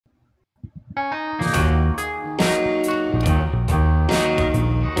Oh?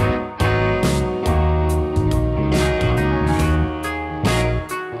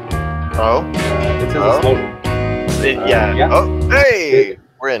 It says it's loading. Yeah. Yeah. Oh, hey!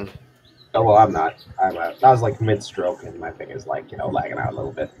 We're in. Oh, well, I'm not. That was like mid-stroke, and my thing is like, lagging out a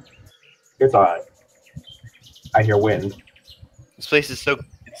little bit. It's alright. I hear wind. This place is so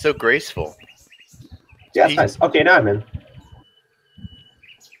graceful. Yeah, it's nice. Okay, now I'm in.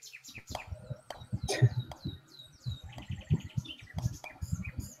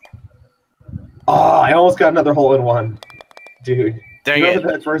 Oh, I almost got another hole-in-one. Dude. Dang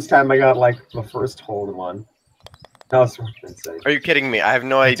Remember that first time I got, like, the first hole-in-one? That was fucking insane. Are you kidding me? I have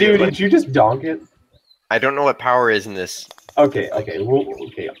no idea. Dude, did you just donk it? I don't know what power is in this. Okay. Fair dinkum.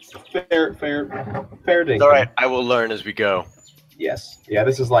 It's alright, I will learn as we go. Yes. Yeah,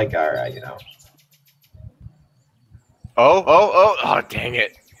 this is like our, Oh, dang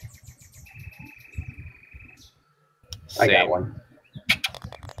it. I got Same. one.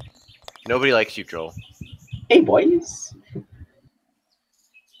 Nobody likes you, Joel. Hey, boys.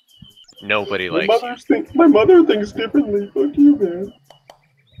 Nobody likes you. My mother thinks differently. Fuck you, man.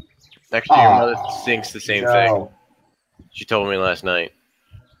 Actually, your mother thinks the same thing. No. She told me last night.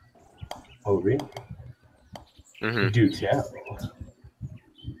 Oh, really? Mm-hmm. Do tell.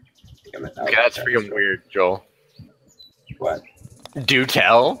 Okay, that's freaking weird, Joel. What? Do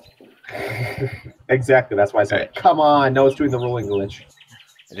tell? Exactly, that's why I said, come on, no, it's doing the rolling glitch.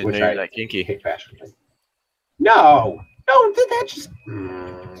 I didn't know you were that kinky. Hate passionately. No, did that just...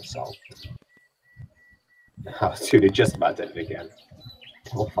 so. Oh, dude, it just about did it again.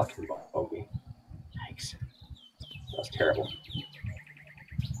 Oh, fucking bogey. Yikes. That was terrible.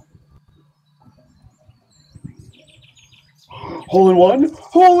 Hole-in-one?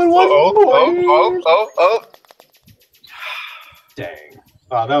 Hole-in-one! Oh. Dang.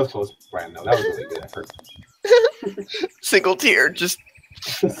 Oh, that was close, Brian, though. That was really good effort. Single tear, just...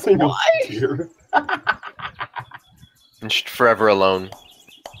 Single tear. And forever alone.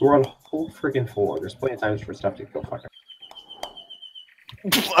 We're on whole freaking floor. There's plenty of times for stuff to go fuck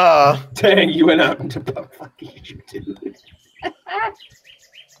up. Dang, you went out into the fucking dude.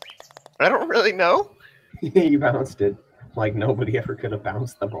 I don't really know. You bounced it like nobody ever could have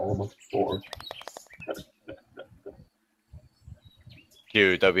bounced the ball before.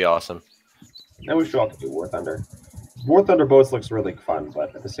 Dude, that'd be awesome. I wish we all could do War Thunder. War Thunder Boats looks really fun,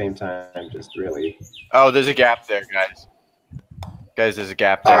 but at the same time, just really... Oh, there's a gap there, guys. Guys, there's a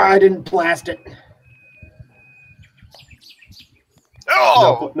gap there. I didn't blast it.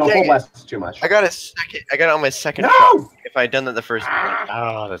 Oh! No, full blast is too much. I got it on my second No! shot. If I had done that the first time.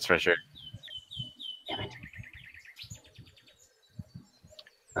 Oh, that's frustrating. Damn it.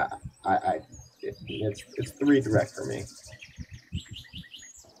 It's 3 direct for me.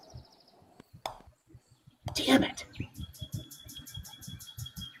 Damn it.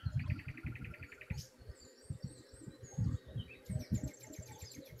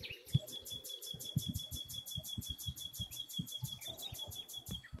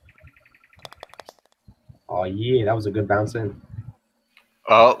 Oh yeah, that was a good bounce in.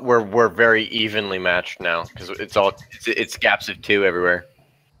 Oh, we're very evenly matched now because it's gaps of 2 everywhere.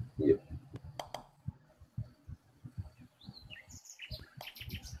 Yep.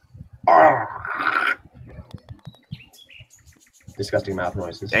 Ah! Disgusting mouth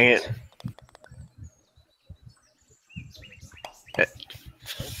noises. Dang it.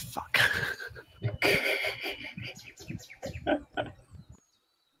 Fuck.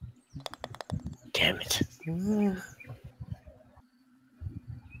 Damn it.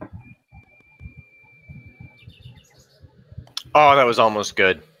 Oh, that was almost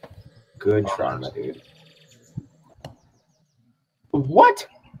good. Good try, my dude. What?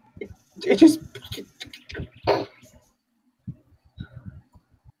 It just...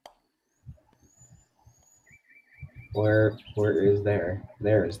 Where is there?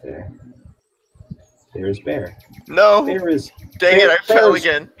 There is there. There's bear. No! There is... Dang it, I fell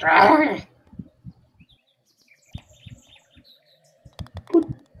again. Ah!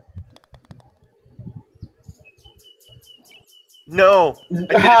 No!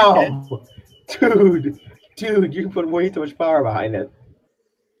 How? Dude, you put way too much power behind it.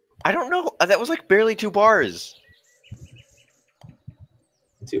 I don't know. That was like barely 2 bars.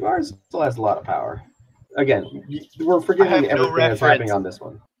 2 bars still has a lot of power. Again, we're forgiving everything that's happening on this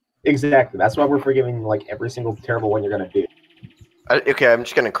one. Exactly. That's why we're forgiving like every single terrible one you're gonna do. Okay, I'm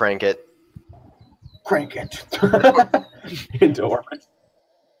just gonna crank it. Crank it into orbit.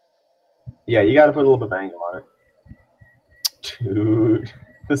 Yeah, you gotta put a little bit of angle on it. Dude,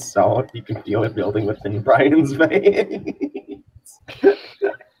 the salt, you can feel it building within Brian's veins.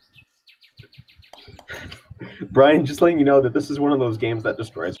 Brian, just letting you know that this is one of those games that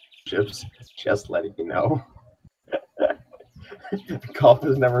destroys ships. Just letting you know. Golf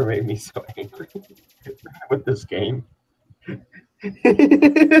has never made me so angry with this game.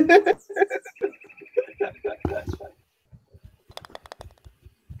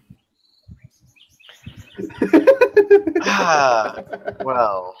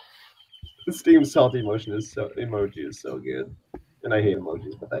 Well. Steam's salty emoji is so good. And I hate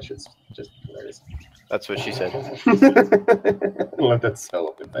emojis, but that shit's just hilarious. That's what she said. Let that sell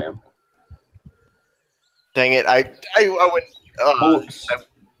up, fam. Dang it! I went.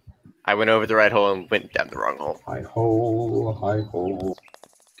 I went over the right hole and went down the wrong hole. High hole, high hole.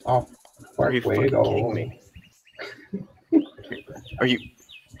 Oh, are you fucking kidding me? Are you?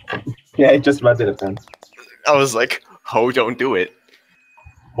 Yeah, it just about did it, then. I was like, "Ho, don't do it."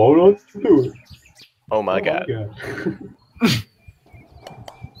 Hold on, do it. Oh my god.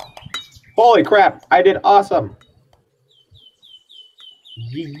 Holy crap! I did awesome.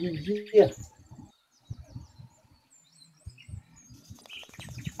 Yeah.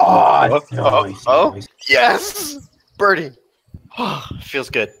 Oh, nice. Yes! Birdie! Oh,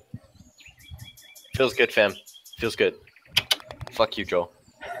 feels good. Feels good, fam. Feels good. Fuck you, Joel.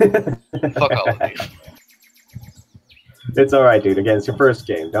 Fuck all of you. It's alright, dude. Again, it's your first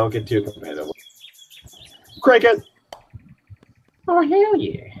game. Don't get too competitive. Crank it! Oh, hell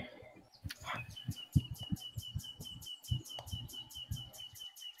yeah.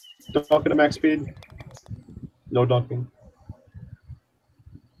 Dunking to max speed. No dunking.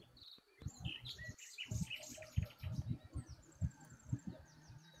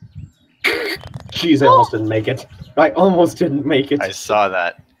 Jeez, I almost didn't make it. I almost didn't make it. I saw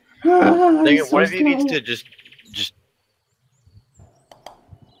that. Dang it, one of you needs to just...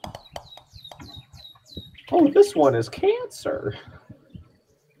 Oh, this one is cancer.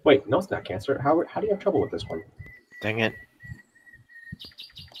 Wait, no, it's not cancer. How do you have trouble with this one? Dang it.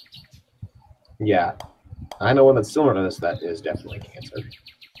 Yeah. I know one that's similar to this that is definitely cancer.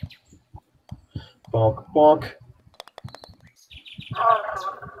 Bonk, bonk.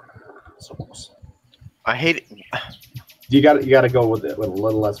 So close. I hate it. You got to go with it with a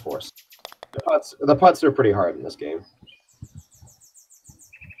little less force. The putts are pretty hard in this game.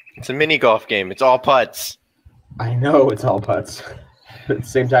 It's a mini golf game. It's all putts. I know it's all putts. At the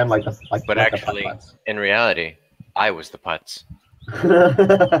same time, but actually, the in reality, I was the putts.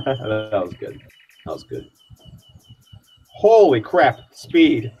 That was good. That was good. Holy crap!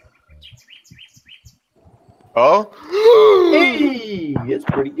 Speed. Oh. Hey, it's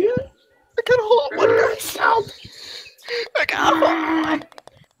pretty good. I got a hole one myself. I got a hole.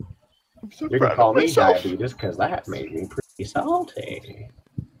 I'm so you can call me diabetes because that made me pretty salty.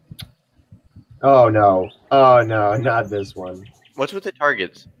 Oh no! Oh no! Not this one. What's with the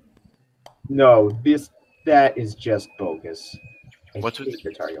targets? No, that is just bogus. What's with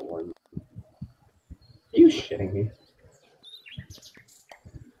the target one? Are you shitting me?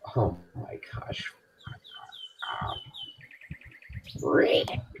 Oh my gosh! Great.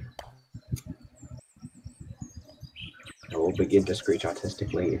 I will begin to screech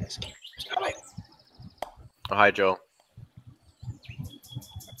autistically. Oh, hi, Joe.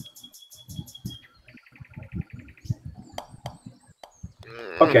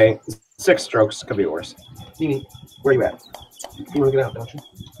 Okay, 6 strokes could be worse. Nini, where you at? You want to get out, don't you?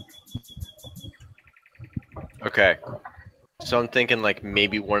 Okay. So I'm thinking like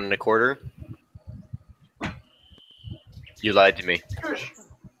maybe 1 1/4. You lied to me.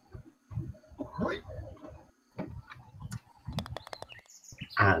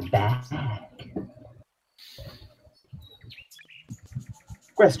 I'm back.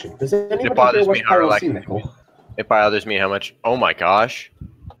 Question: does anybody It bothers me how pyrocenical? It bothers me how much. Oh my gosh!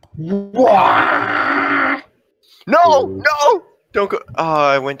 No! No! Don't go! Oh,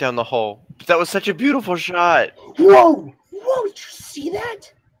 I went down the hole. But that was such a beautiful shot. Whoa! Whoa! Did you see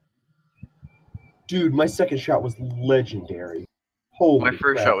that? Dude, my second shot was legendary. Holy My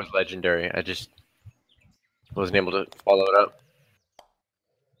first crap. shot was legendary. I just wasn't able to follow it up.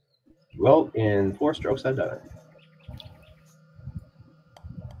 Well, in 4 strokes, I've done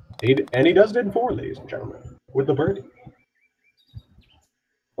it. And he does it in 4, ladies and gentlemen, with the birdie.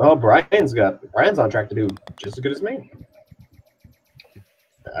 Well, Brian's on track to do just as good as me.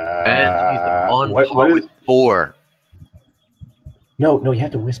 And he's on par with 4. No, you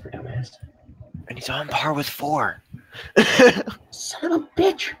have to whisper, dumbass. And he's on par with 4. Son of a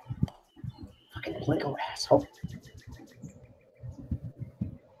bitch! Fucking Blinko asshole.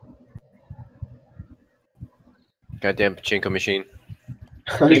 Goddamn pachinko machine.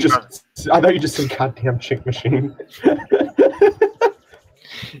 I thought you just said goddamn chink machine.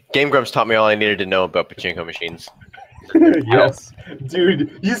 Game Grumps taught me all I needed to know about pachinko machines. Yes.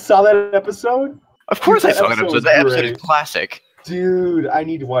 Dude, you saw that episode? Of course I saw that episode. That episode is great. classic. Dude, I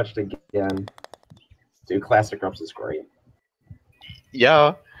need to watch it again. Dude, Classic Grumps is great.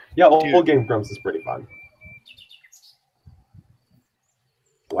 Yeah. Yeah, old Game Grumps is pretty fun.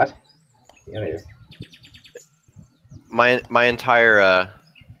 What? Yeah. My entire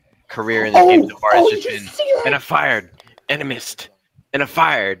career in this game so far has just been, and I fired, and I missed, and I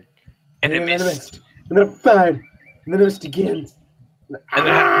fired, and I missed, and then I fired, and then I missed again, and then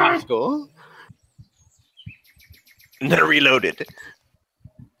I had a popsicle, and then I reloaded.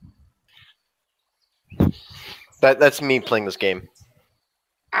 That's me playing this game.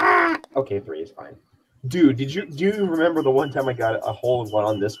 Okay, 3 is fine. Dude, do you remember the one time I got a hole in one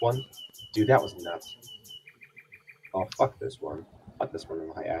on this one? Dude, that was nuts. Oh, fuck this one. Fuck this one in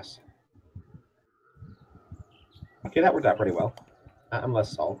my ass. Okay, that worked out pretty well. I'm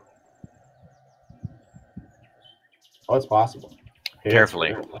less salt. Oh, it's possible. Carefully.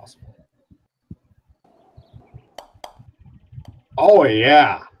 It's possible. Oh,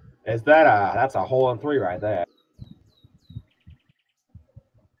 yeah. Is that that's a hole in 3 right there.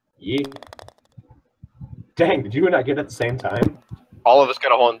 Yeah. Dang, did you and I get it at the same time? All of us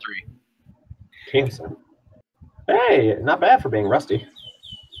got a hole in 3. Cancer. Hey, not bad for being rusty.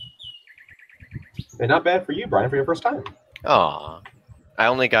 And not bad for you, Brian, for your first time. Aw. I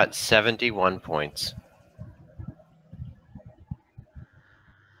only got 71 points.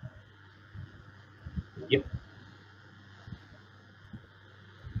 Yep.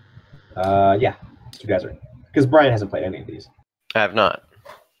 Yeah. You guys are. Because Brian hasn't played any of these. I have not.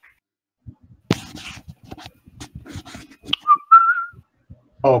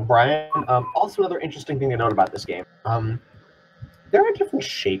 Oh, Brian. Also, another interesting thing to note about this game. There are different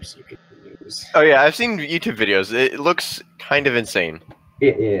shapes you can use. Oh yeah, I've seen YouTube videos. It looks kind of insane.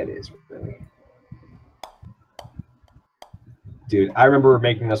 It is really. Dude, I remember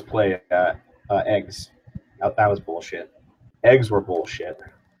making us play eggs. That was bullshit. Eggs were bullshit.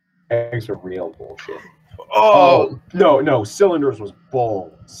 Eggs were real bullshit. Oh no! Cylinders was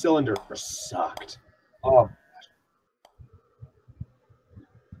bull. Cylinders sucked. Oh.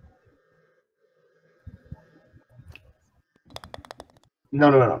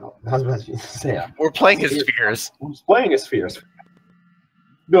 No. I was about to say that. We're playing as spheres. We're playing as spheres.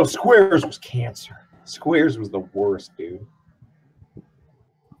 No, squares was cancer. Squares was the worst, dude.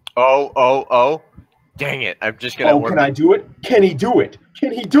 Oh. Dang it. I'm just gonna can I do it? Can he do it?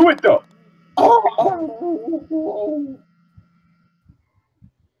 Can he do it, though? Oh.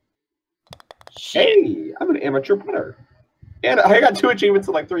 Hey, I'm an amateur putter. And I got 2 achievements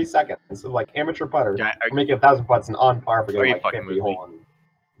in like 3 seconds. So like amateur putter. Yeah, I'm making 1,000 putts and on par for getting like 50 movie. hole and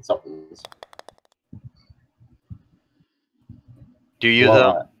something. Do you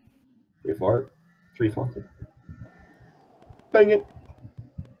though? 3 for it. 3 for it. Bang it.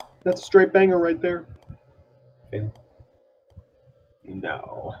 That's a straight banger right there. Okay.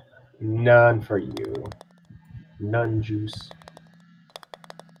 No. None for you. None juice.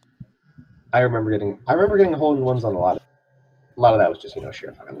 I remember getting hole in ones on a lot of that was just,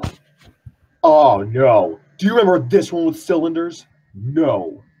 sheer fucking luck. Oh no. Do you remember this one with cylinders?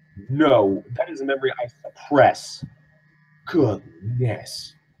 No. That is a memory I suppress.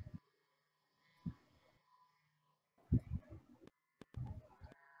 Goodness.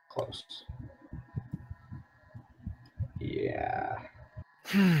 Close. Yeah.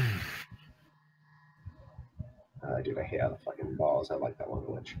 Dude, I hate how the fucking balls. I like that one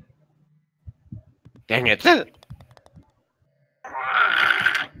glitch. Dang it.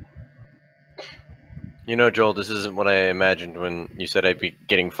 You know, Joel, this isn't what I imagined when you said I'd be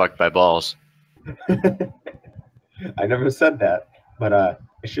getting fucked by balls. I never said that, but I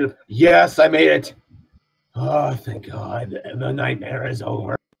should have. Yes, I made it. Oh, thank God. The nightmare is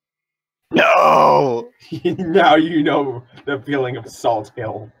over. No! Now you know the feeling of Salt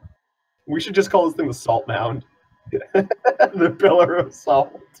Hill. We should just call this thing the Salt Mound. The Pillar of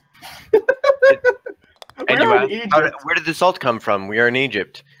Salt. And you asked, where did the salt come from? We are in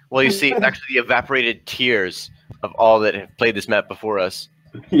Egypt. Well, you see, it's actually the evaporated tears of all that have played this map before us.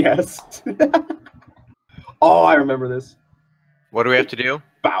 Yes. Oh, I remember this. What do we have to do?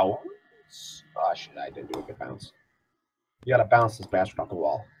 Bounce. Oh, shit, I didn't do a good bounce. You gotta bounce this bastard off the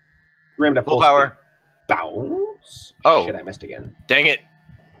wall. Rammed at full power. Bounce. Oh. Shit, I missed again. Dang it.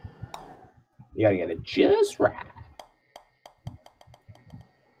 You gotta get it just right.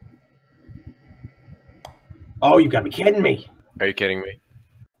 Oh, you gotta be kidding me. Are you kidding me?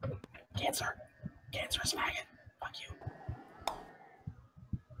 Cancer. Cancerous faggot. Fuck you.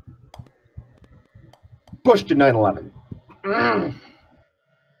 Push to 9/11.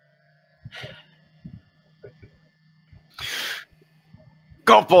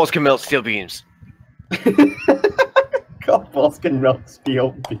 Golf balls can melt steel beams. Golf balls can melt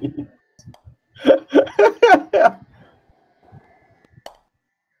steel beams.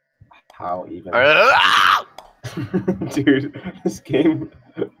 How even? Dude, this game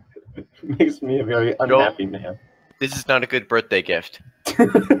makes me a very unhappy man. This is not a good birthday gift.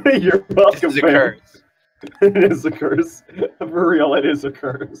 You're welcome, This is a curse. It is a curse. For real, it is a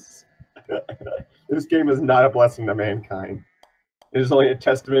curse. This game is not a blessing to mankind. It is only a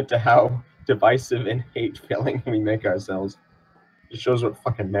testament to how divisive and hate-filling we make ourselves. It shows what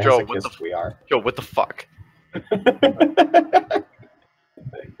fucking masochists we are. Joe, what the fuck?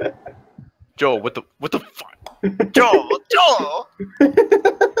 Joe, what the fuck? Joe!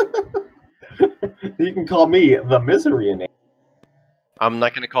 You can call me the misery innate. I'm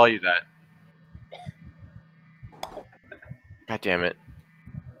not gonna call you that. God damn it.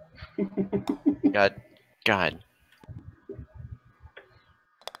 God.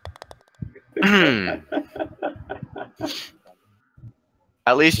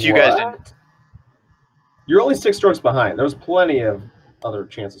 At least you guys didn't. You're only 6 strokes behind. There was plenty of other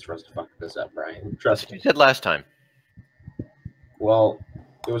chances for us to fuck this up, Brian. Trust me. You said last time. Well,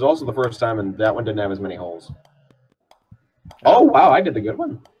 it was also the first time, and that one didn't have as many holes. Oh, wow, I did the good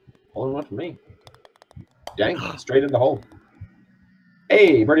one. Hole in one for me. Dang, straight in the hole.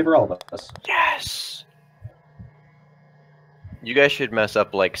 Hey, birdie for all of us. Yes! You guys should mess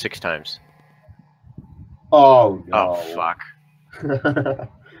up like 6 times. Oh, no. Oh, fuck.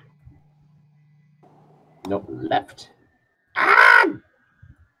 Nope, left. Ah!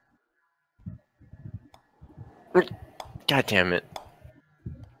 God damn it.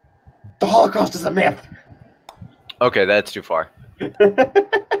 The Holocaust is a myth! Okay, that's too far.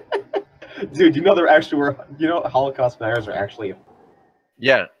 Dude, you know there actually were... You know Holocaust deniers are actually...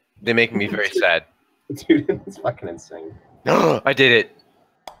 Yeah, they make me very sad. Dude, it's fucking insane. I did it!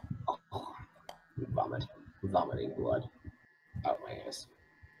 Oh, vomit. Vomiting blood out my ass.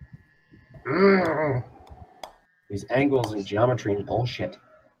 These angles and geometry and bullshit.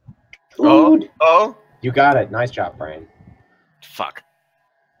 Dude. Oh! You got it. Nice job, Brian. Fuck.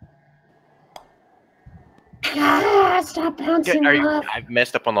 Stop bouncing off. I've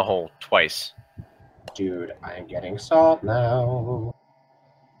messed up on the hole twice. Dude, I'm getting salt now.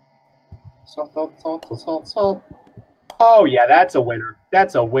 Salt. Oh, yeah, that's a winner.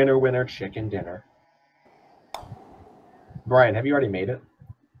 That's a winner chicken dinner. Brian, have you already made it?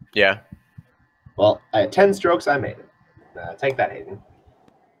 Yeah. Well, at 10 strokes, I made it. Take that, Hayden.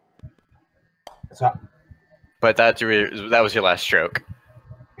 So, but that was your last stroke.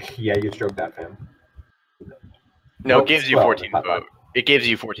 Yeah, you stroked that, fam. No, it gives you 14 points. It gives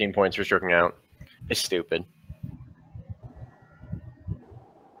you 14 points for stroking out. It's stupid.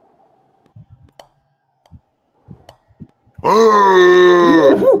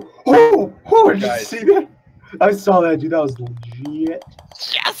 Oh, did you see that? I saw that, dude. That was legit.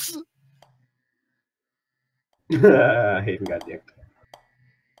 Yes! Hayden got dicked.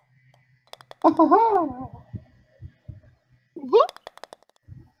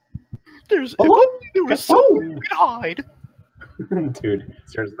 There was so we could hide. Dude,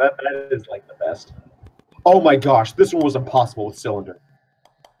 seriously, that is like the best. Oh my gosh, this one was impossible with cylinder.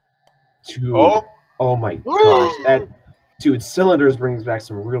 Dude, oh my gosh, dude, cylinders brings back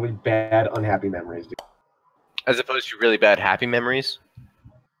some really bad, unhappy memories, dude. As opposed to really bad, happy memories.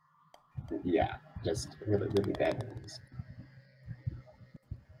 Yeah, just really, really bad memories.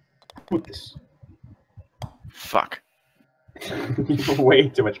 Put this. Fuck. Way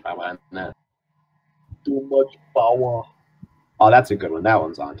too much power on that. Too much power. Oh, that's a good one. That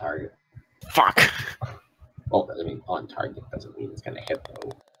one's on target. Fuck. Well, I mean, on target doesn't mean it's gonna hit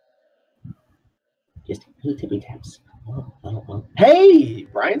though. Just little tippy taps. Oh. Hey,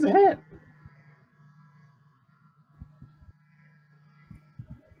 Brian's ahead.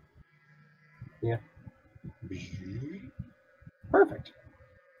 Yeah. Perfect.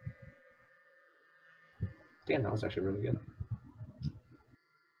 Damn, that was actually really good.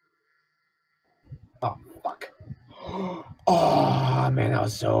 Oh, fuck. Oh, man, that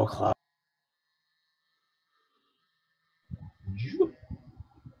was so close.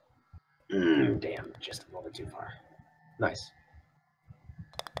 Damn, just a little bit too far. Nice.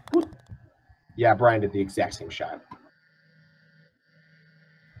 Yeah, Brian did the exact same shot.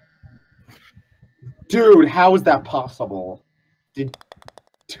 Dude, how is that possible? Dude,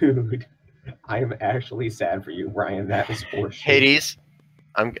 I am actually sad for you, Brian. That is horseshit. Hades,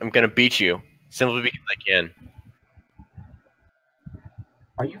 I'm gonna beat you simply because I can.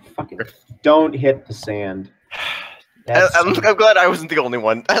 Are you fucking? Don't hit the sand. I'm glad I wasn't the only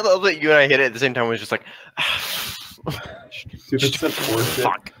one. I love that you and I hit it at the same time. It was just like, Dude, it's such bullshit.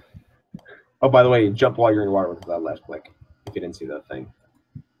 fuck. Oh, by the way, jump while you're in water with that left click. If you didn't see that thing.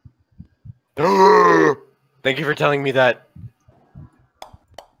 Thank you for telling me that.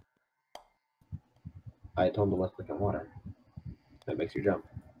 I told him to left click on water. That makes you jump.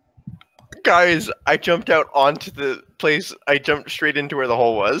 Guys, I jumped out onto the place. I jumped straight into where the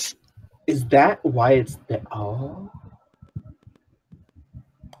hole was. Is that why it's there? Oh.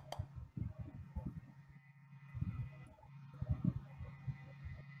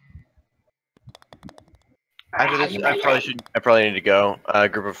 After this, I probably need to go. A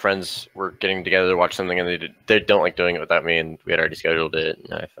group of friends were getting together to watch something, and they don't like doing it without me, and we had already scheduled it.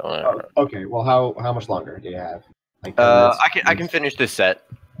 And I felt. Okay. Well, how much longer do you have? Like 10 minutes? I can finish this set.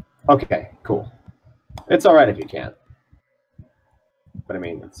 Okay. Cool. It's all right if you can't. But I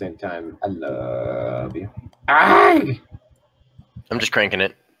mean, at the same time, I love you. Ay! I'm just cranking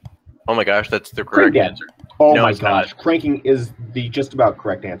it. Oh my gosh, that's the correct answer. Oh no, my gosh, cranking is the just about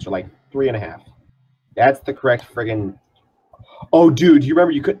correct answer. Like 3.5. That's the correct friggin'. Oh, dude, you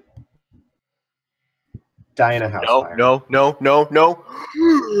remember you could die in a house fire? No.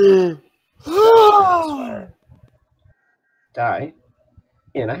 Die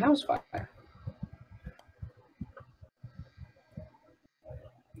in a house fire.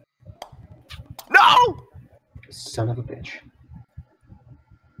 No! Son of a bitch.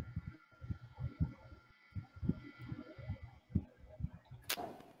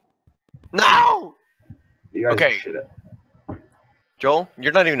 No! You guys Okay. shit it. Joel,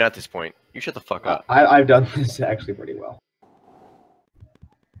 you're not even at this point. You shut the fuck up. I've done this actually pretty well.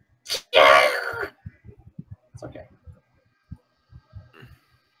 It's okay.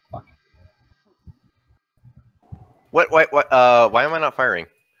 Fuck. What? Why am I not firing?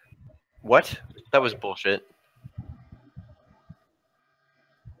 What? That was bullshit.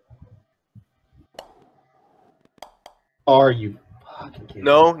 Are you fucking kidding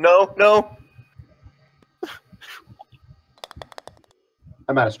me? No.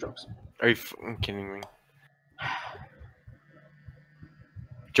 I'm out of strokes. Are you fucking kidding me?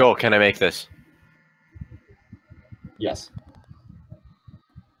 Joel, can I make this? Yes.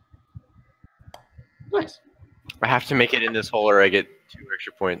 Nice. I have to make it in this hole or I get 2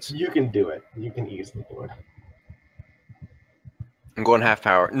 extra points. You can do it. You can easily do it. I'm going half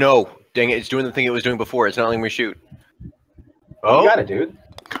power. No! Dang it, it's doing the thing it was doing before. It's not letting me shoot. Oh, you got it, dude.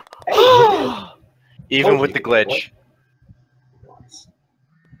 Hey, Even with the glitch.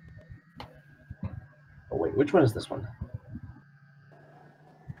 Oh, wait, which one is this one?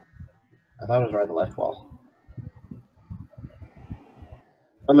 I thought it was right on the left wall.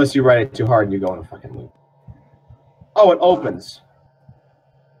 Unless you write it too hard and you go in a fucking loop. Oh, it opens.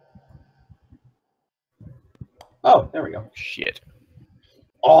 Oh, there we go. Shit.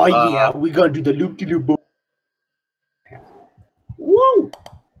 Oh, yeah, we're gonna do the loop-de-loop. Woo!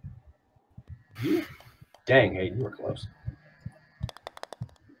 Dang, Hayden, you were close.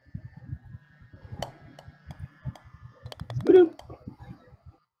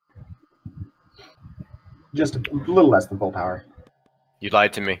 Just a little less than full power. You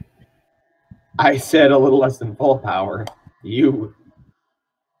lied to me. I said a little less than full power. You.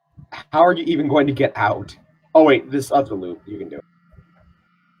 How are you even going to get out? Oh, wait, this other loop. You can do it.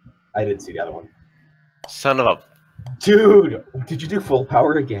 I didn't see the other one. Son of a... Dude, did you do full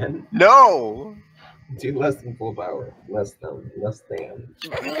power again? No! Dude, less than full power. Less than.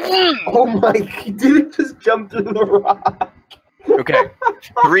 Oh my, did it just jump through the rock? Okay.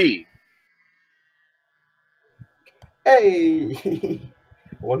 3. Hey!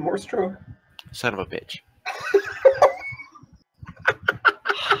 One more stroke. Son of a bitch.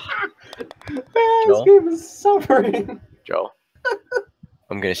 This game is suffering. Joel.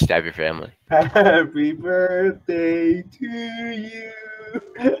 I'm gonna stab your family. Happy birthday to you.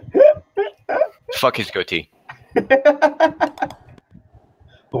 Fuck his goatee.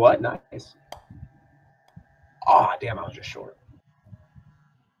 What? Nice. Oh, damn, I was just short.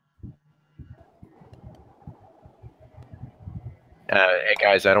 Hey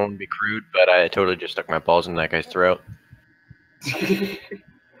guys, I don't want to be crude, but I totally just stuck my balls in that guy's throat.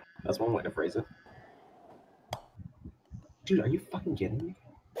 That's one way to phrase it. Dude, are you fucking kidding me?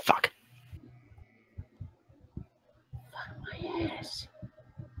 Fuck. Fuck my ass.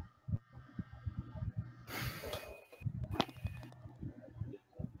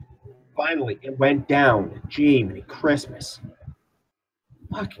 Finally, it went down. Gee, Merry Christmas.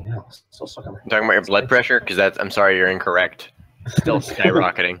 Fucking hell. Still stuck on my... You talking about your blood pressure? Because that's... I'm sorry, you're incorrect. Still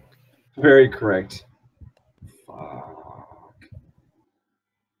skyrocketing. Very correct. Fuck.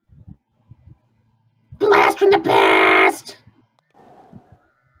 Blast from the past!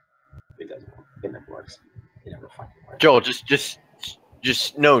 It doesn't work. It never works. It never fucking works. Joel, just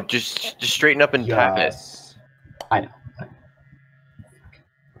straighten up and tap it. I know.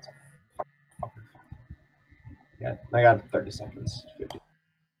 Yeah, I got 30 seconds. 50.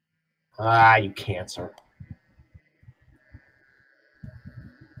 Ah, you cancer.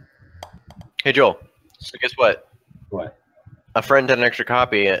 Hey, Joel. So guess what? What? A friend had an extra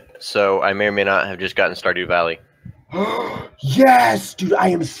copy, so I may or may not have just gotten Stardew Valley. Yes, dude, I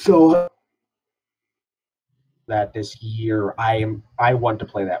am so that this year I want to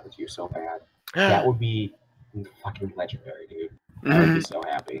play that with you so bad. That would be fucking legendary, dude. I would be so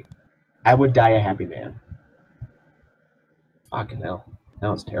happy. I would die a happy man. Fucking hell. That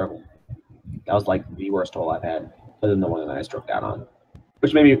was terrible. That was like the worst hole I've had, other than the one that I stroked out on.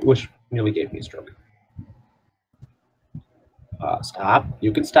 Which nearly gave me a stroke. Stop.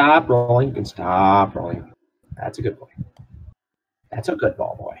 You can stop rolling. You can stop rolling. That's a good boy. That's a good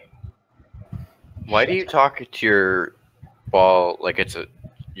ball boy. Why do you talk to your ball like it's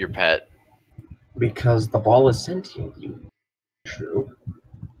your pet? Because the ball is sentient, you. True.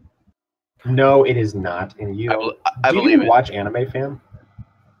 No, it is not. And you. I do believe you watch anime, fam?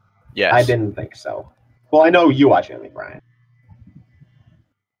 Yes. I didn't think so. Well, I know you watch anime, Brian.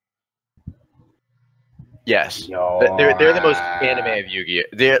 Yes. Yo, They're the most anime of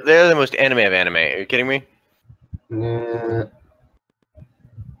Yu-Gi-Oh. They're the most anime of anime. Are you kidding me?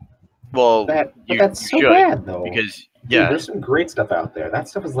 Well, that's so bad though. Because Dude, there's some great stuff out there. That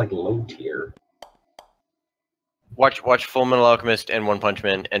stuff is like low tier. Watch Full Metal Alchemist and One Punch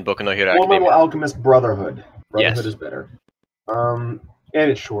Man and Boku no Hero Full Academia. Metal Alchemist Brotherhood. Brotherhood Yes. is better. And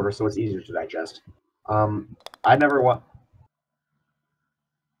it's shorter, so it's easier to digest. I never want.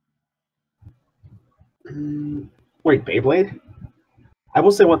 Wait, Beyblade? I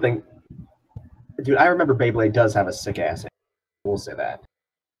will say one thing. Dude, I remember Beyblade does have a sick ass. We'll say that.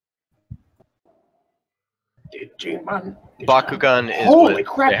 Digimon. Bakugan is Holy what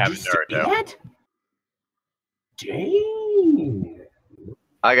crap, they have did in you see Naruto. that? Dang.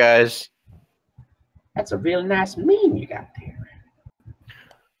 Hi, guys. That's a real nice meme you got there.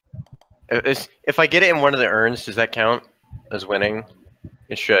 If I get it in one of the urns, does that count as winning?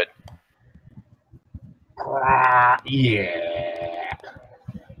 It should. Yeah.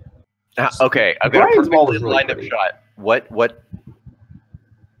 Okay, I've got a Brian's ball perfectly is really lined up pretty. shot. What?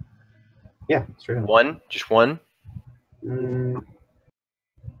 Yeah, straight on. One? Just one?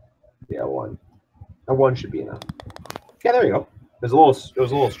 Yeah, one. A one should be enough. Yeah, there you go. It was a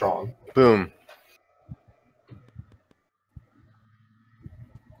little strong. Boom.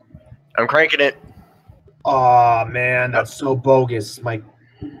 I'm cranking it. Oh man, that's so bogus, Mike.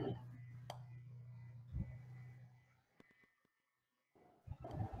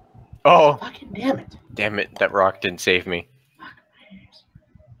 Oh, Fucking damn it. Damn it, that rock didn't save me.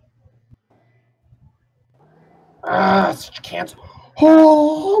 Such a cancel.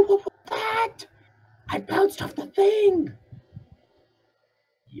 Oh, what was that? I bounced off the thing.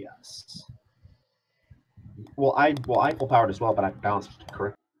 Yes. Well, I full powered as well, but I bounced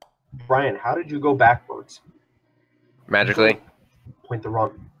correct. Brian, how did you go backwards? Magically? Point the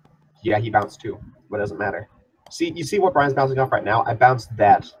wrong. Yeah, he bounced too, but it doesn't matter. See, you see what Brian's bouncing off right now? I bounced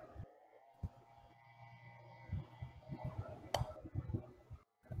that.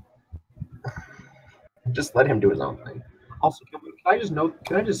 Just let him do his own thing. Also, can I just note?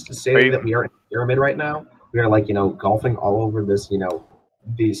 Can I just say that we are in a pyramid right now? We are like golfing all over this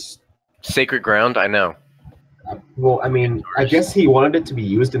these Sacred ground? I know. Well, I mean, I guess he wanted it to be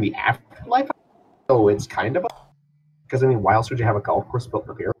used in the afterlife, so it's kind of because why else would you have a golf course built in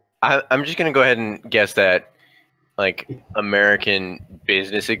the pyramid? I'm just gonna go ahead and guess that, like, American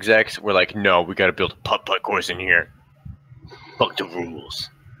business execs were like, no, we gotta build a putt-putt course in here. Fuck the rules.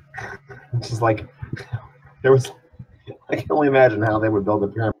 It's just like there was. I can only imagine how they would build a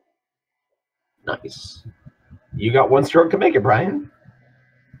pyramid. Nice. You got one stroke to make it, Brian.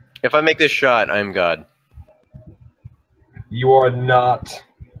 If I make this shot, I'm God. You are not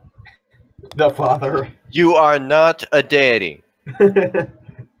the father. You are not a deity.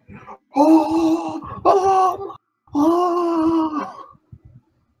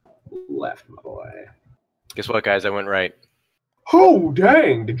 Left, my boy. Guess what, guys? I went right. Oh,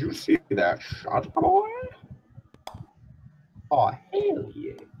 dang. Did you see that shot, my boy? Oh, hell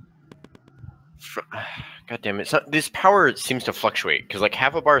yeah. God damn it. This power seems to fluctuate, because, like,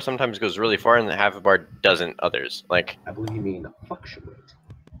 half a bar sometimes goes really far, and half a bar doesn't others. Like, I believe you mean fluctuate.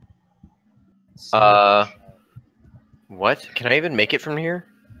 What? Can I even make it from here?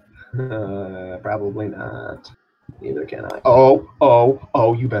 Probably not. Neither can I.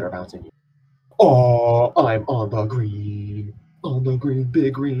 Oh, you better bounce in. Oh, I'm on the green. On the green,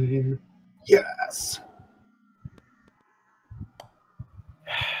 big green. Yes.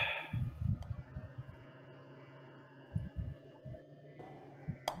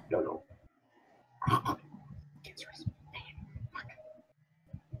 No.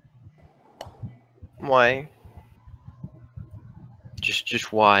 Why?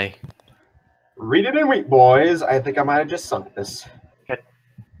 Just why? Read it and wait, boys. I think I might have just sunk this. Okay.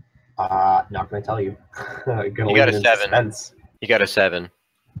 Not gonna tell you. Gonna You leave got it a in 7. suspense. You got a 7.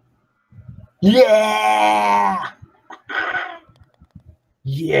 Yeah!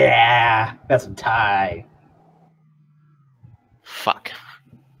 Yeah! That's a tie. Fuck.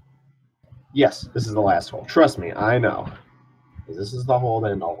 Yes, this is the last hole. Trust me, I know. This is the hole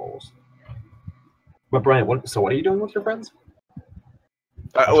that end all holes. But Brian, what are you doing with your friends?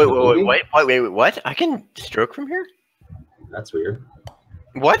 Wait, what? I can stroke from here? That's weird.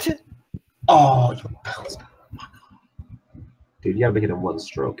 What? Oh, you bounced. Dude, you gotta make it in one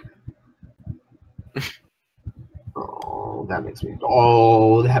stroke. Oh, that makes me.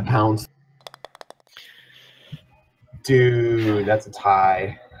 Oh, that bounced. Dude, that's a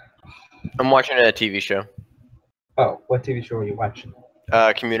tie. I'm watching a TV show. Oh, what TV show are you watching?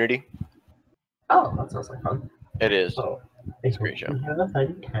 Community. Oh, that sounds like fun. It is. Oh, It's a great show. Have a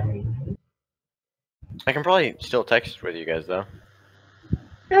fun time. I can probably still text with you guys though.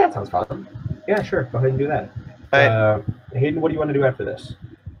 Yeah, that sounds fun. Yeah, sure. Go ahead and do that. Alright. Hayden, what do you want to do after this?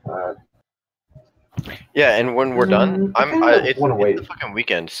 Yeah, and when we're done, it's wait. the fucking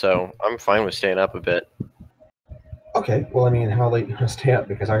weekend, so I'm fine with staying up a bit. Okay. Well, I mean, how late you gonna stay up?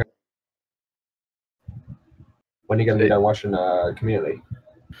 Because when are you gonna be done watching Community?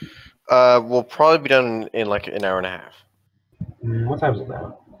 We'll probably be done in like an hour and a half. What time is it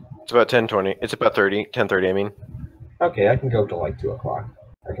now? It's about 10:20. It's about 10:30. I mean. Okay, I can go till like 2 o'clock.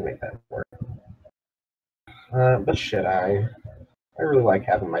 I can make that work. But should I really like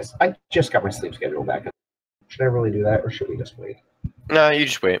having I just got my sleep schedule back. Should I really do that, or should we just wait? No, you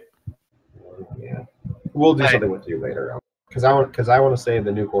just wait. Yeah, we'll do something with you later. Because I want to say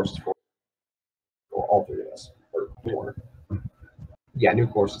the new course is for all 3 of us or 4. Yeah, new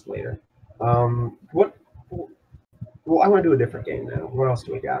course is later. What? Well, I want to do a different game now. What else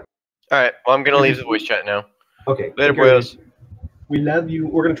do we got? All right. Well, I'm gonna leave the voice chat now. Okay. Later, boys. We love you.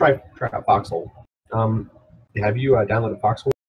 We're gonna try out Foxhole. Have you downloaded Foxhole?